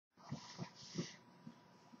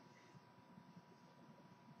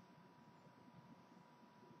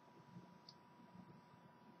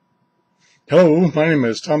Hello, my name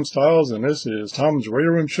is Tom Stiles, and this is Tom's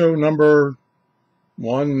Radio Room Show number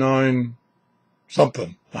 19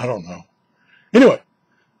 something. I don't know. Anyway,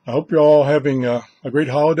 I hope you're all having a great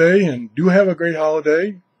holiday, and do have a great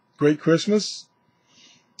holiday, great Christmas,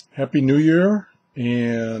 Happy New Year,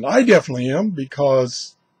 and I definitely am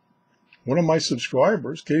because one of my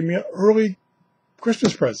subscribers gave me an early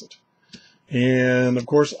Christmas present. And, of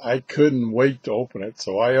course, I couldn't wait to open it,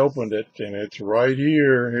 so I opened it, and it's right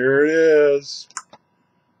here. Here it is.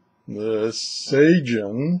 The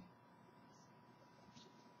Sangean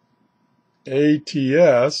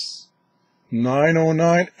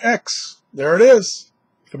ATS-909x. There it is.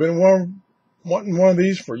 I've been wanting one of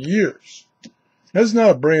these for years. This is not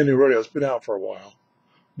a brand new radio. It's been out for a while.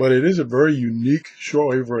 But it is a very unique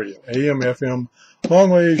shortwave radio. AM, FM,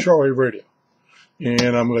 long-wave shortwave radio.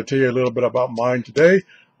 And I'm going to tell you a little bit about mine today.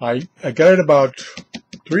 I got it about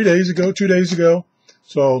 2 days ago,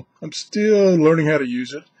 so I'm still learning how to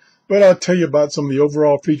use it. But I'll tell you about some of the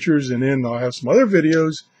overall features, and then I'll have some other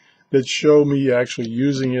videos that show me actually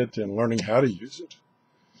using it and learning how to use it.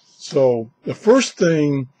 So the first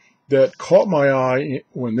thing that caught my eye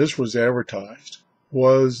when this was advertised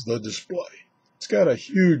was the display. It's got a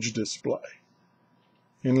huge display.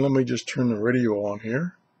 And let me just turn the radio on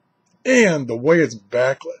here. And the way it's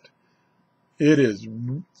backlit, it is,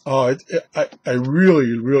 I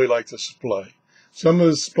really, really like the display. Some of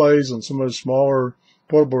the displays on some of the smaller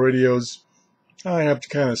portable radios, I have to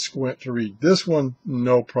kind of squint to read. This one,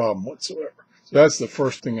 no problem whatsoever. So that's the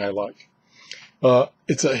first thing I like.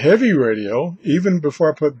 It's a heavy radio. Even before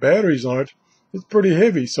I put batteries on it, it's pretty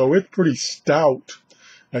heavy, so it's pretty stout.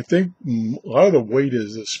 I think a lot of the weight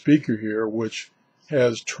is the speaker here, which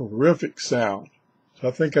has terrific sound. I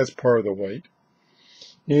think that's part of the weight.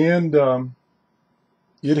 And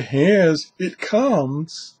it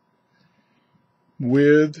comes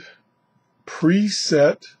with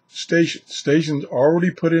preset stations already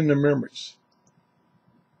put in the memories.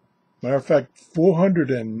 Matter of fact,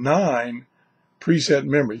 409 preset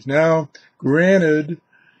memories. Now, granted,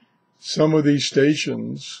 some of these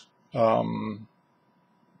stations, when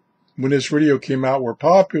this radio came out, were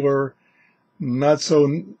popular. Not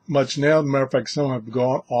so much now. As a matter of fact, some have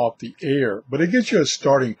gone off the air. But it gets you a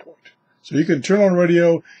starting point. So you can turn on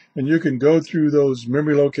radio and you can go through those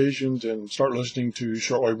memory locations and start listening to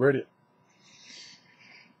shortwave radio.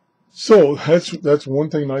 So that's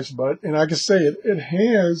one thing nice about it. And like I say, it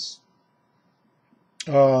has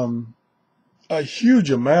a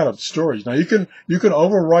huge amount of storage. Now you can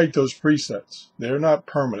overwrite those presets. They're not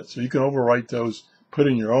permanent, so you can overwrite those, put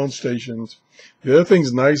in your own stations. The other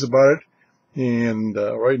thing's nice about it, and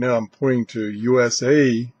right now I'm pointing to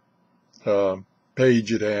USA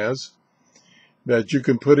page it has, that you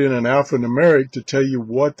can put in an alphanumeric to tell you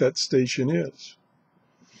what that station is.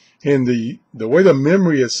 And the way the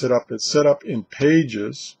memory is set up, it's set up in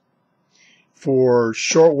pages. For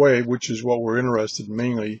shortwave, which is what we're interested in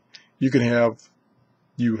mainly, you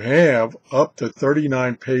have up to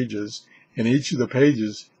 39 pages, and each of the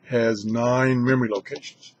pages has 9 memory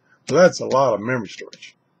locations. So that's a lot of memory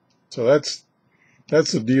storage. So that's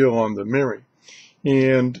the deal on the memory.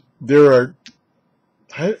 And there are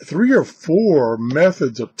 3 or 4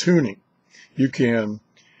 methods of tuning. You can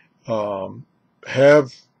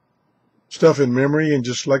have stuff in memory and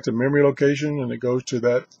just select a memory location and it goes to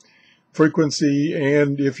that frequency.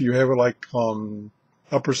 And if you have it like on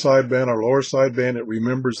upper sideband or lower sideband, it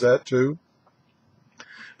remembers that too.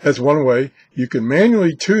 That's one way. You can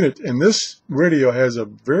manually tune it, and this radio has a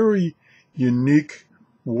very unique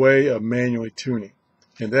way of manually tuning,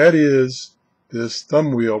 and that is this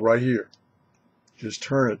thumb wheel right here. Just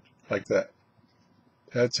turn it like that.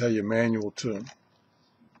 That's how you manual tune.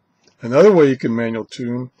 Another way you can manual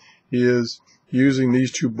tune is using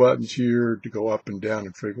these 2 buttons here to go up and down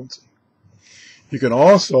in frequency. You can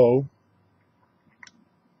also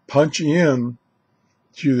punch in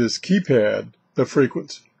to this keypad the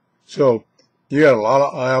frequency. So you got a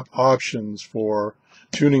lot of options for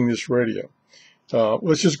tuning this radio.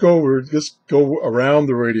 Let's just go around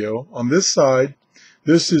the radio. On this side,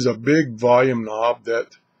 this is a big volume knob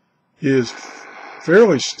that is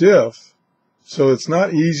fairly stiff, so it's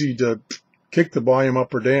not easy to kick the volume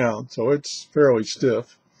up or down, so it's fairly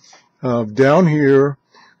stiff. Down here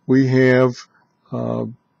we have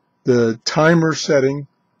the timer setting,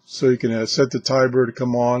 so you can set the timer to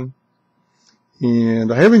come on,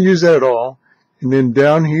 and I haven't used that at all. And then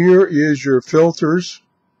down here is your filters.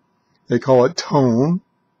 They call it tone.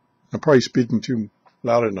 I'm probably speaking too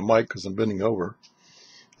loud in the mic because I'm bending over.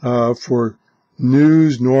 For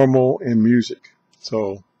news, normal, and music.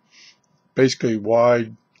 So basically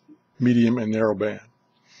wide, medium, and narrow band.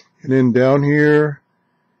 And then down here,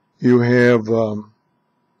 you have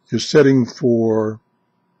your setting for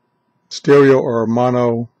stereo or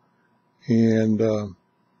mono. And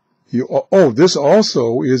this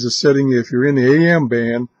also is a setting if you're in the AM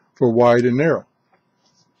band for wide and narrow.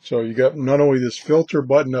 So you got not only this filter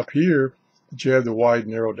button up here, but you have the wide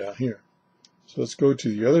and narrow down here. So let's go to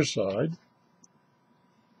the other side.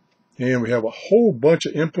 And we have a whole bunch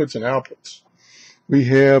of inputs and outputs. We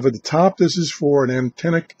have at the top, this is for an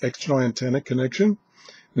antenna, external antenna connection.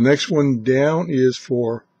 The next one down is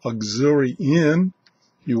for auxiliary in.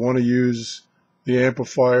 You want to use the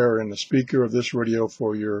amplifier and the speaker of this radio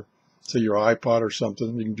for your, say, your iPod or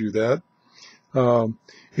something. You can do that.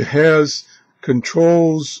 It has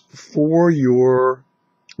controls for your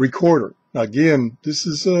recorder. Now again, this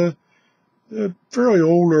is a fairly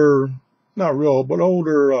older, not real, but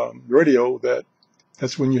older radio.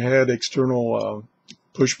 That's when you had external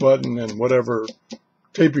push button and whatever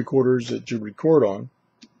tape recorders that you record on.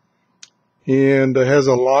 And it has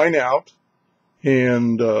a line out.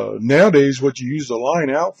 And nowadays, what you use the line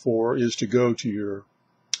out for is to go to your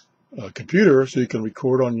computer, so you can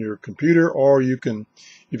record on your computer, or you can,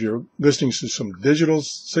 if you're listening to some digital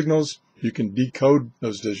signals, you can decode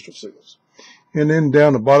those digital signals. And then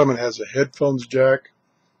down the bottom, it has a headphones jack,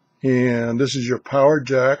 and this is your power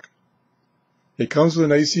jack. It comes with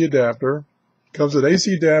an AC adapter. It comes with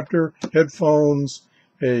AC adapter, headphones,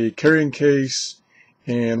 a carrying case,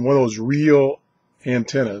 and one of those real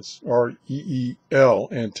antennas, or REEL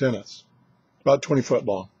antennas, about 20 foot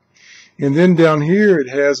long. And then down here, it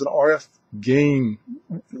has an RF gain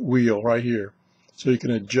wheel right here, so you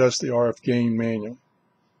can adjust the RF gain manual.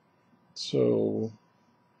 So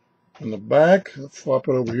on the back, I'll flop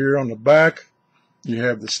it over here. On the back, you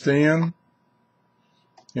have the stand,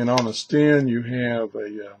 and on the stand, you have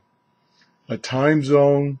a time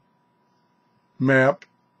zone map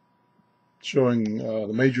showing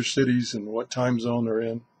the major cities and what time zone they're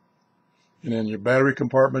in. And then your battery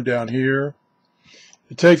compartment down here.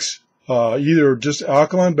 It takes either just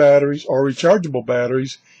alkaline batteries or rechargeable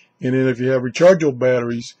batteries. And then if you have rechargeable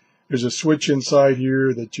batteries, there's a switch inside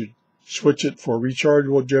here that you switch it for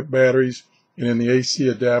rechargeable jet batteries, and then the AC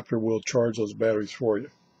adapter will charge those batteries for you.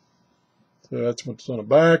 So that's what's on the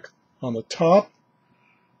back. On the top,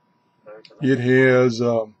 it has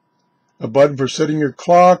a button for setting your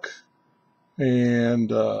clock,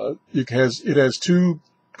 and it has two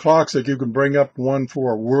clocks that you can bring up, one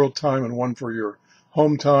for world time and one for your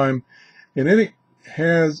home time. And then it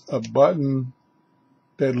has a button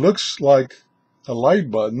that looks like a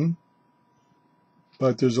light button,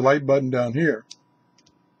 but there's a light button down here.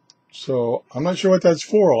 So I'm not sure what that's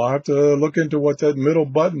for. I'll have to look into what that middle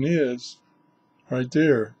button is right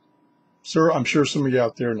there. Sir, I'm sure some of you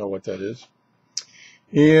out there know what that is.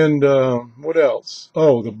 And what else?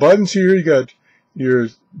 Oh, the buttons here, you got your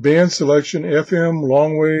band selection, FM,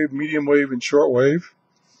 long wave, medium wave, and short wave.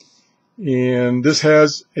 And this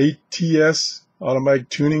has ATS, automatic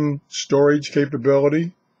tuning storage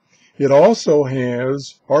capability. It also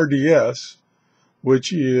has RDS,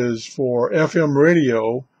 which is for FM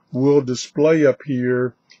radio, will display up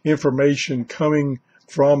here information coming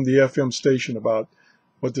from the FM station about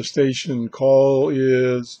what the station call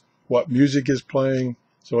is, what music is playing.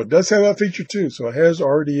 So it does have that feature too. So it has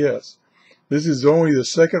RDS. This is only the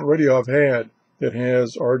second radio I've had that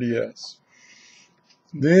has RDS.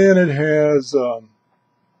 Then it has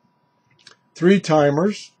 3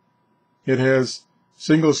 timers. It has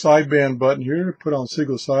single sideband button here, put on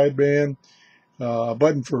single sideband. A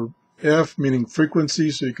button for F, meaning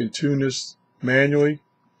frequency, so you can tune this manually.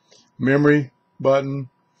 Memory button.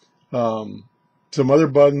 Some other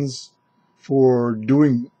buttons for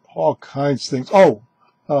doing all kinds of things. Oh,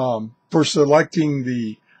 for selecting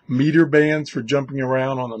the meter bands, for jumping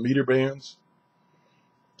around on the meter bands.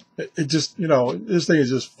 It just, you know, this thing is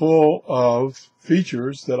just full of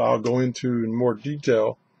features that I'll go into in more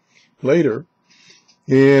detail later.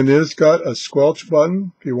 And it's got a squelch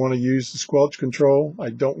button if you want to use the squelch control. I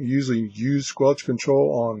don't usually use squelch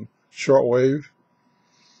control on shortwave.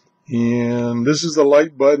 And this is the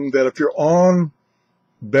light button that if you're on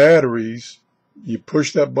batteries, you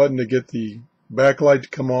push that button to get the backlight to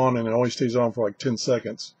come on, and it only stays on for like 10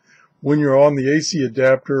 seconds. When you're on the AC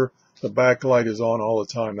adapter, the backlight is on all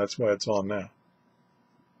the time. That's why it's on now.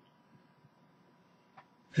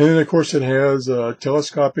 And then, of course, it has a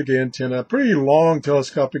telescopic antenna, pretty long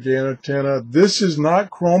telescopic antenna. This is not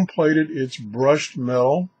chrome-plated. It's brushed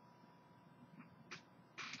metal.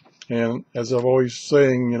 And as I'm always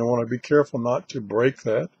saying, you know, want to be careful not to break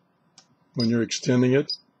that when you're extending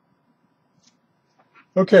it.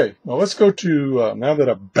 Okay, well, let's go to, now that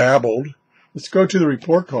I've babbled Let's go to the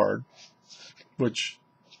report card, which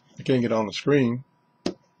I can't get on the screen.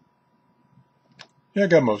 Yeah, I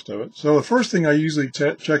got most of it. So the first thing I usually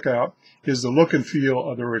check out is the look and feel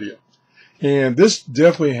of the radio. And this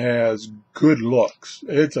definitely has good looks.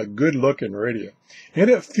 It's a good looking radio. And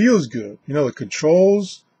it feels good. You know, the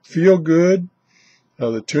controls feel good.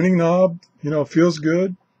 The tuning knob, you know, feels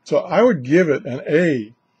good. So I would give it an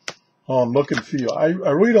A on look and feel. I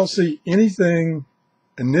really don't see anything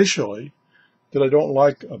initially that I don't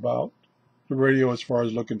like about the radio as far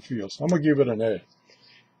as look and feel. So I'm going to give it an A.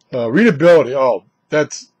 Readability, oh,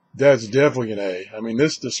 that's definitely an A. I mean,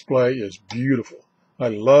 this display is beautiful. I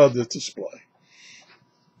love this display.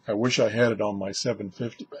 I wish I had it on my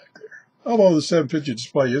 750 back there. Although the 750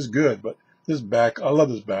 display is good, but this I love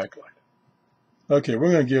this backlight. Okay,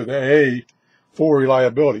 we're going to give the A for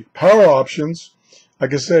reliability. Power options,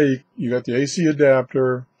 like I say, you got the AC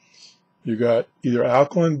adapter, you got either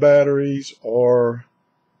alkaline batteries or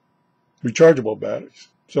rechargeable batteries.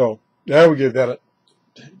 So I would give that an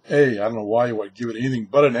A. I don't know why you would give it anything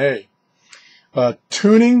but an A.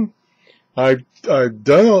 Tuning, I've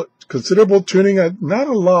done considerable tuning, not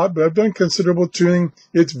a lot, but I've done considerable tuning.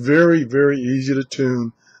 It's very, very easy to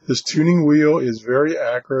tune. This tuning wheel is very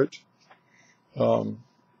accurate.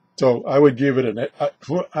 So I would give it an A.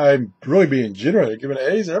 I'm really being generous. I'm giving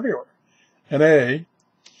A's everywhere. An A.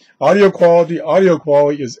 Audio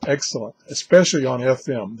quality is excellent, especially on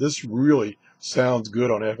FM. This really sounds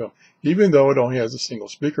good on FM, even though it only has a single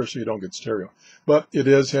speaker, so you don't get stereo. But it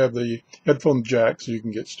does have the headphone jack, so you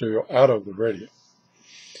can get stereo out of the radio.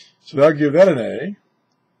 So I'll give that an A.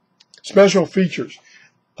 Special features.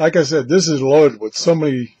 Like I said, this is loaded with so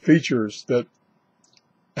many features that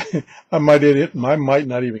I might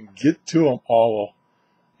not even get to them all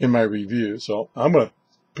in my review. So I'm going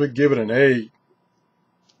to give it an A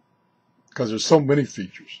because there's so many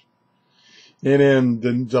features. And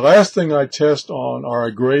then the last thing I test on or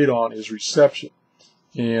I grade on is reception.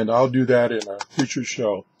 And I'll do that in a future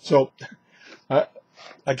show. So I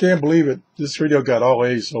can't believe it. This radio got all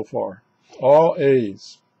A's so far. All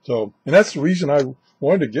A's. So, and that's the reason I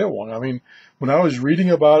wanted to get one. I mean, when I was reading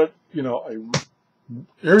about it, you know,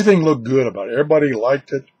 everything looked good about it. Everybody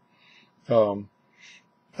liked it.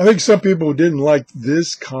 I think some people didn't like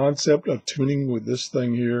this concept of tuning with this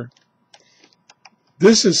thing here.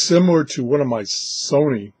 This is similar to one of my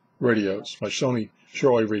Sony radios. My Sony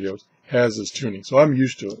shortwave radios has this tuning, so I'm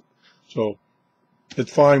used to it. So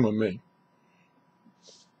it's fine with me.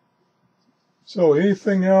 So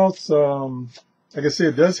anything else? Like I said,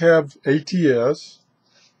 it does have ATS.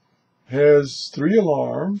 Has 3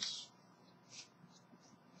 alarms.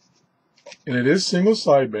 And it is single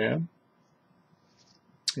sideband.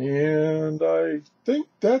 And I think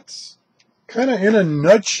that's kind of in a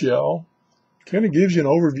nutshell, kind of gives you an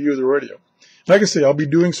overview of the radio. Like I say, I'll be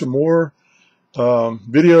doing some more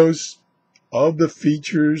videos of the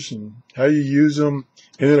features and how you use them.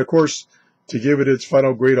 And then, of course, to give it its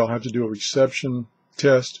final grade, I'll have to do a reception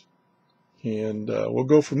test. And we'll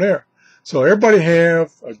go from there. So everybody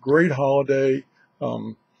have a great holiday.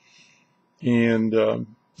 Be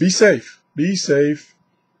safe. Be safe.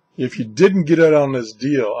 If you didn't get it on this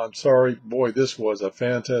deal, I'm sorry. Boy, this was a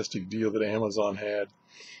fantastic deal that Amazon had.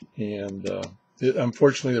 And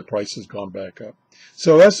unfortunately, the price has gone back up.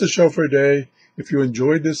 So that's the show for today. If you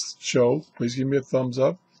enjoyed this show, please give me a thumbs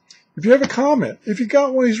up. If you have a comment, if you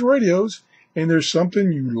got one of these radios and there's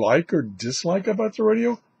something you like or dislike about the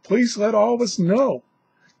radio, please let all of us know.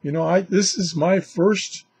 You know, this is my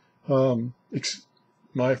first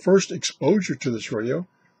exposure to this radio.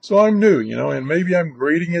 So I'm new, you know, and maybe I'm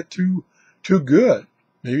grading it too good.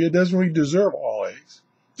 Maybe it doesn't really deserve all A's.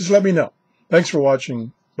 Just let me know. Thanks for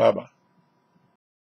watching. Bye-bye.